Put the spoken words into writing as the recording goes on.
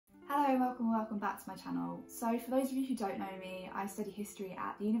and welcome back to my channel. So for those of you who don't know me, I study history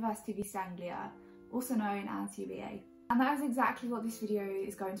at the University of East Anglia, also known as UEA. And that is exactly what this video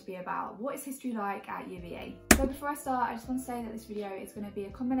is going to be about. What is history like at UEA? So before I start, I just want to say that this video is going to be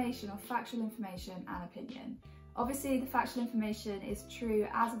a combination of factual information and opinion. Obviously the factual information is true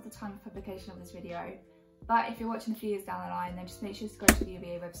as of the time of publication of this video, but if you're watching a few years down the line, then just make sure to go to the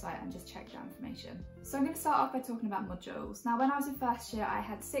UEA website and just check that information. So I'm going to start off by talking about modules. Now when I was in first year I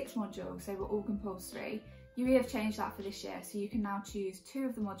had 6 modules, they were all compulsory. UE have changed that for this year, so you can now choose 2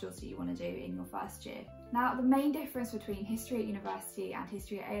 of the modules that you want to do in your first year. Now the main difference between history at university and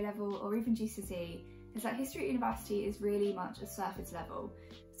history at A-level or even GCSE is that history at university is really much a surface level.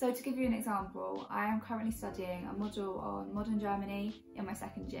 So to give you an example, I am currently studying a module on modern Germany in my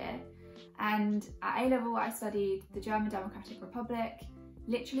second year, and at A-level I studied the German Democratic Republic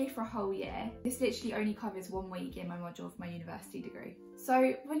literally for a whole year. This literally only covers 1 week in my module for my university degree.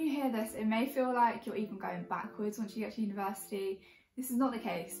 So when you hear this, it may feel like you're even going backwards once you get to university. This is not the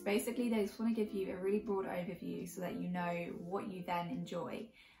case. Basically they just want to give you a really broad overview so that you know what you then enjoy,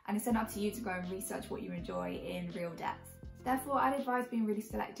 and it's then up to you to go and research what you enjoy in real depth. Therefore, I'd advise being really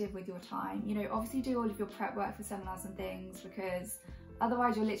selective with your time. You know, obviously do all of your prep work for seminars and things, because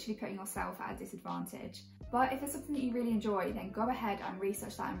otherwise you're literally putting yourself at a disadvantage. But if it's something that you really enjoy, then go ahead and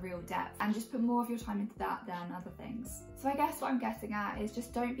research that in real depth and just put more of your time into that than other things. So I guess what I'm getting at is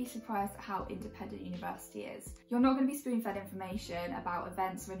just don't be surprised at how independent university is. You're not going to be spoon-fed information about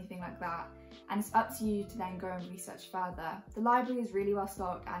events or anything like that, and it's up to you to then go and research further. The library is really well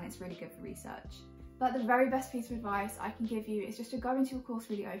stocked and it's really good for research. But the very best piece of advice I can give you is just to go into your course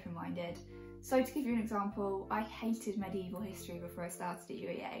really open-minded. So to give you an example, I hated medieval history before I started at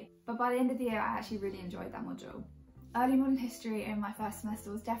UEA, but by the end of the year I actually really enjoyed that module. Early modern history in my first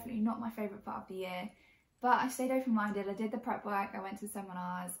semester was definitely not my favourite part of the year, but I stayed open-minded, I did the prep work, I went to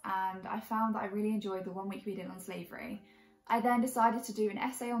seminars, and I found that I really enjoyed the 1 week we did on slavery. I then decided to do an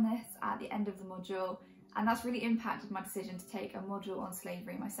essay on this at the end of the module, and that's really impacted my decision to take a module on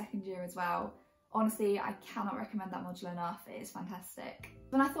slavery in my second year as well. Honestly, I cannot recommend that module enough, it is fantastic.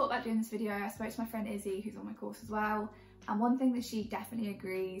 When I thought about doing this video, I spoke to my friend Izzy, who's on my course as well, and one thing that she definitely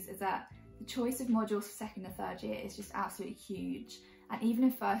agrees is that the choice of modules for second and third year is just absolutely huge. And even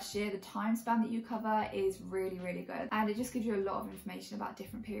in first year, the time span that you cover is really, really good. And it just gives you a lot of information about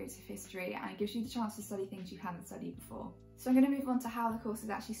different periods of history, and it gives you the chance to study things you haven't studied before. So I'm going to move on to how the course is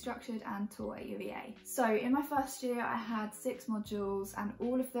actually structured and taught at UEA. So in my first year, I had 6 modules, and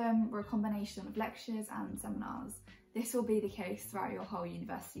all of them were a combination of lectures and seminars. This will be the case throughout your whole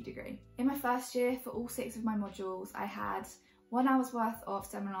university degree. In my first year, for all 6 of my modules, I had 1 hour's worth of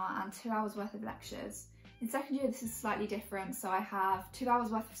seminar and 2 hours worth of lectures. In second year, this is slightly different, so I have 2 hours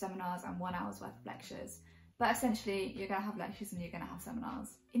worth of seminars and 1 hour's worth of lectures. But essentially, you're going to have lectures and you're going to have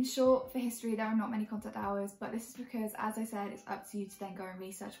seminars. In short, for history, there are not many contact hours, but this is because, as I said, it's up to you to then go and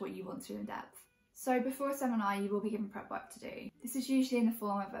research what you want to in depth. So before a seminar, you will be given prep work to do. This is usually in the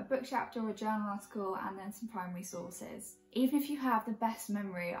form of a book chapter or a journal article and then some primary sources. Even if you have the best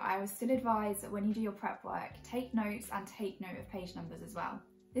memory, I would still advise that when you do your prep work, take notes and take note of page numbers as well.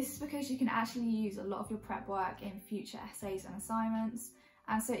 This is because you can actually use a lot of your prep work in future essays and assignments.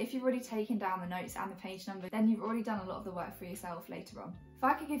 And so if you've already taken down the notes and the page number, then you've already done a lot of the work for yourself later on. If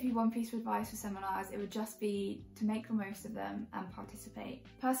I could give you one piece of advice for seminars, it would just be to make the most of them and participate.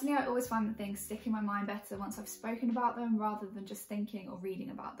 Personally, I always find that things stick in my mind better once I've spoken about them rather than just thinking or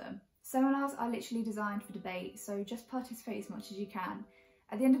reading about them. Seminars are literally designed for debate, so just participate as much as you can.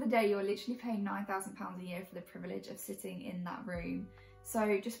 At the end of the day, you're literally paying £9,000 a year for the privilege of sitting in that room.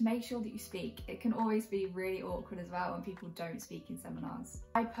 So just make sure that you speak. It can always be really awkward as well when people don't speak in seminars.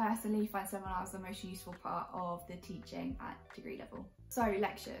 I personally find seminars the most useful part of the teaching at degree level. So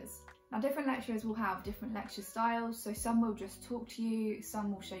lectures. Now different lecturers will have different lecture styles, so some will just talk to you,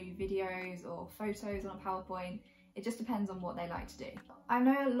 some will show you videos or photos on a PowerPoint. It just depends on what they like to do. I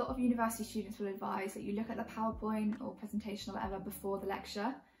know a lot of university students will advise that you look at the PowerPoint or presentation or whatever before the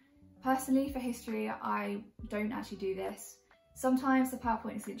lecture. Personally, for history, I don't actually do this. Sometimes the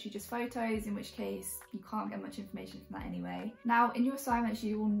PowerPoint is literally just photos, in which case you can't get much information from that anyway. Now in your assignments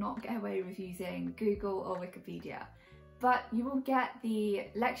you will not get away with using Google or Wikipedia, but you will get the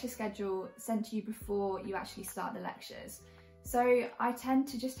lecture schedule sent to you before you actually start the lectures. So I tend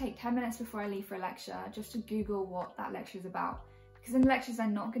to just take 10 minutes before I leave for a lecture just to Google what that lecture is about. Because in the lectures they're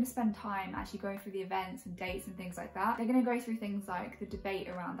not going to spend time actually going through the events and dates and things like that. They're going to go through things like the debate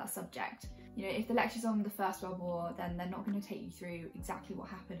around that subject. You know, if the lecture's on the First World War, then they're not going to take you through exactly what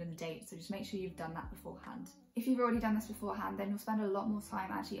happened and the date, so just make sure you've done that beforehand. If you've already done this beforehand, then you'll spend a lot more time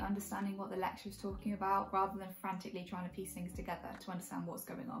actually understanding what the lecturer is talking about, rather than frantically trying to piece things together to understand what's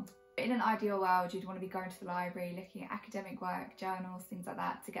going on. In an ideal world, you'd want to be going to the library, looking at academic work, journals, things like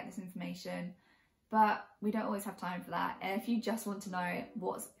that to get this information. But we don't always have time for that. And if you just want to know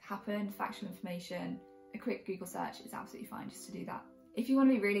what's happened, factual information, a quick Google search is absolutely fine just to do that. If you want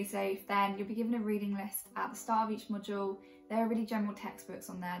to be really safe, then you'll be given a reading list at the start of each module. There are really general textbooks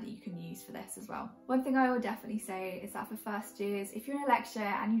on there that you can use for this as well. One thing I will definitely say is that for first years, if you're in a lecture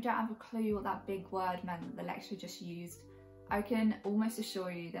and you don't have a clue what that big word meant that the lecturer just used, I can almost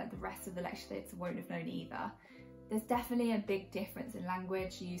assure you that the rest of the lecturers won't have known either. There's definitely a big difference in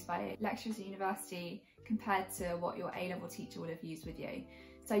language used by lecturers at university compared to what your A-level teacher would have used with you.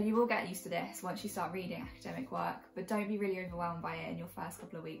 So you will get used to this once you start reading academic work, but don't be really overwhelmed by it in your first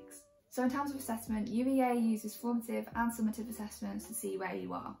couple of weeks. So in terms of assessment, UEA uses formative and summative assessments to see where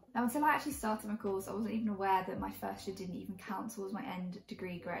you are. Now, until I actually started my course, I wasn't even aware that my first year didn't even count towards my end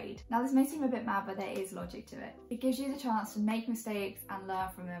degree grade. Now, this may seem a bit mad, but there is logic to it. It gives you the chance to make mistakes and learn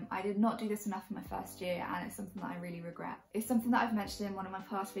from them. I did not do this enough in my first year, and it's something that I really regret. It's something that I've mentioned in one of my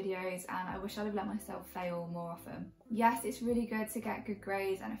past videos, and I wish I'd have let myself fail more often. Yes, it's really good to get good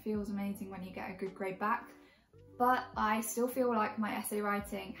grades, and it feels amazing when you get a good grade back. But I still feel like my essay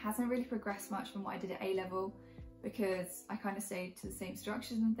writing hasn't really progressed much from what I did at A-level, because I kind of stayed to the same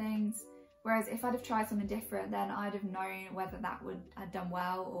structures and things. Whereas if I'd have tried something different, then I'd have known whether that would have done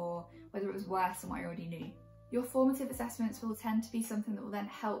well or whether it was worse than what I already knew. Your formative assessments will tend to be something that will then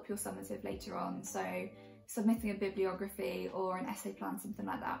help your summative later on. So submitting a bibliography or an essay plan, something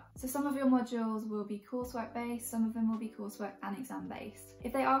like that. So some of your modules will be coursework based, some of them will be coursework and exam based.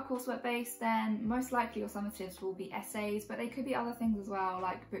 If they are coursework based, then most likely your summatives will be essays, but they could be other things as well,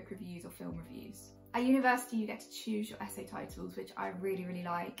 like book reviews or film reviews. At university, you get to choose your essay titles, which I really, really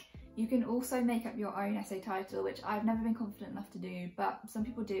like. You can also make up your own essay title, which I've never been confident enough to do, but some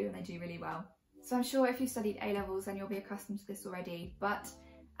people do and they do really well. So I'm sure if you studied A-levels, then you'll be accustomed to this already, but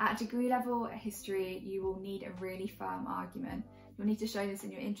at degree level history, you will need a really firm argument. You'll need to show this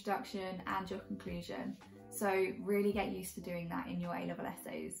in your introduction and your conclusion. So really get used to doing that in your A-level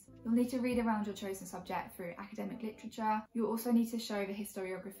essays. You'll need to read around your chosen subject through academic literature. You'll also need to show the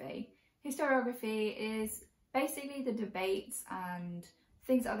historiography. Historiography is basically the debates and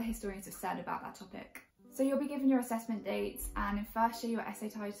things that other historians have said about that topic. So you'll be given your assessment dates and in first year your essay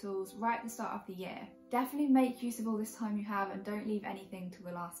titles right at the start of the year. Definitely make use of all this time you have and don't leave anything till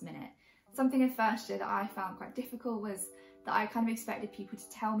the last minute. Something in first year that I found quite difficult was that I kind of expected people to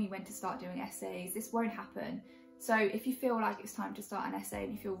tell me when to start doing essays. This won't happen. So if you feel like it's time to start an essay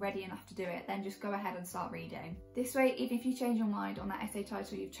and you feel ready enough to do it, then just go ahead and start reading. This way, even if you change your mind on that essay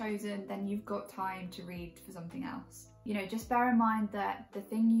title you've chosen, then you've got time to read for something else. You know, just bear in mind that the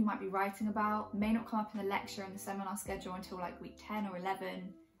thing you might be writing about may not come up in the lecture and the seminar schedule until like week 10 or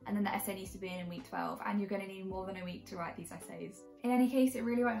 11, and then the essay needs to be in week 12, and you're going to need more than a week to write these essays. In any case, it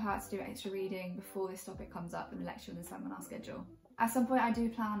really won't hurt to do extra reading before this topic comes up in the lecture and the seminar schedule. At some point I do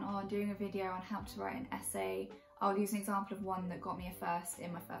plan on doing a video on how to write an essay. I'll use an example of one that got me a first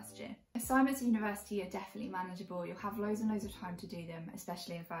in my first year. Assignments at university are definitely manageable. You'll have loads and loads of time to do them,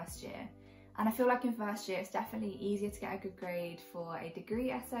 especially in first year. And I feel like in first year, it's definitely easier to get a good grade for a degree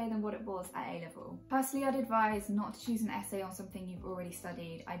essay than what it was at A-level. Personally, I'd advise not to choose an essay on something you've already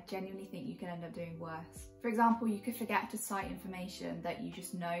studied. I genuinely think you can end up doing worse. For example, you could forget to cite information that you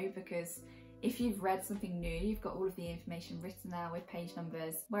just know, because if you've read something new, you've got all of the information written there with page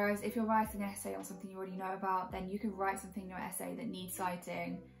numbers. Whereas if you're writing an essay on something you already know about, then you could write something in your essay that needs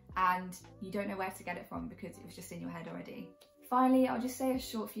citing and you don't know where to get it from because it was just in your head already. Finally, I'll just say a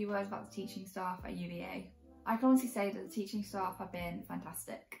short few words about the teaching staff at UEA. I can honestly say that the teaching staff have been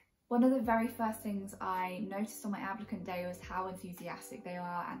fantastic. One of the very first things I noticed on my applicant day was how enthusiastic they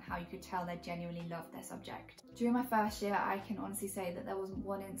are and how you could tell they genuinely loved their subject. During my first year, I can honestly say that there wasn't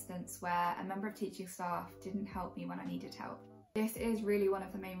one instance where a member of teaching staff didn't help me when I needed help. This is really one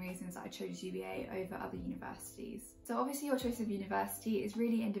of the main reasons that I chose UEA over other universities. So obviously your choice of university is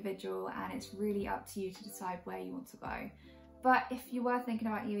really individual and it's really up to you to decide where you want to go. But if you were thinking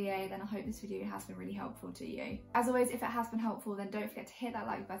about UEA, then I hope this video has been really helpful to you. As always, if it has been helpful, then don't forget to hit that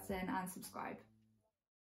like button and subscribe.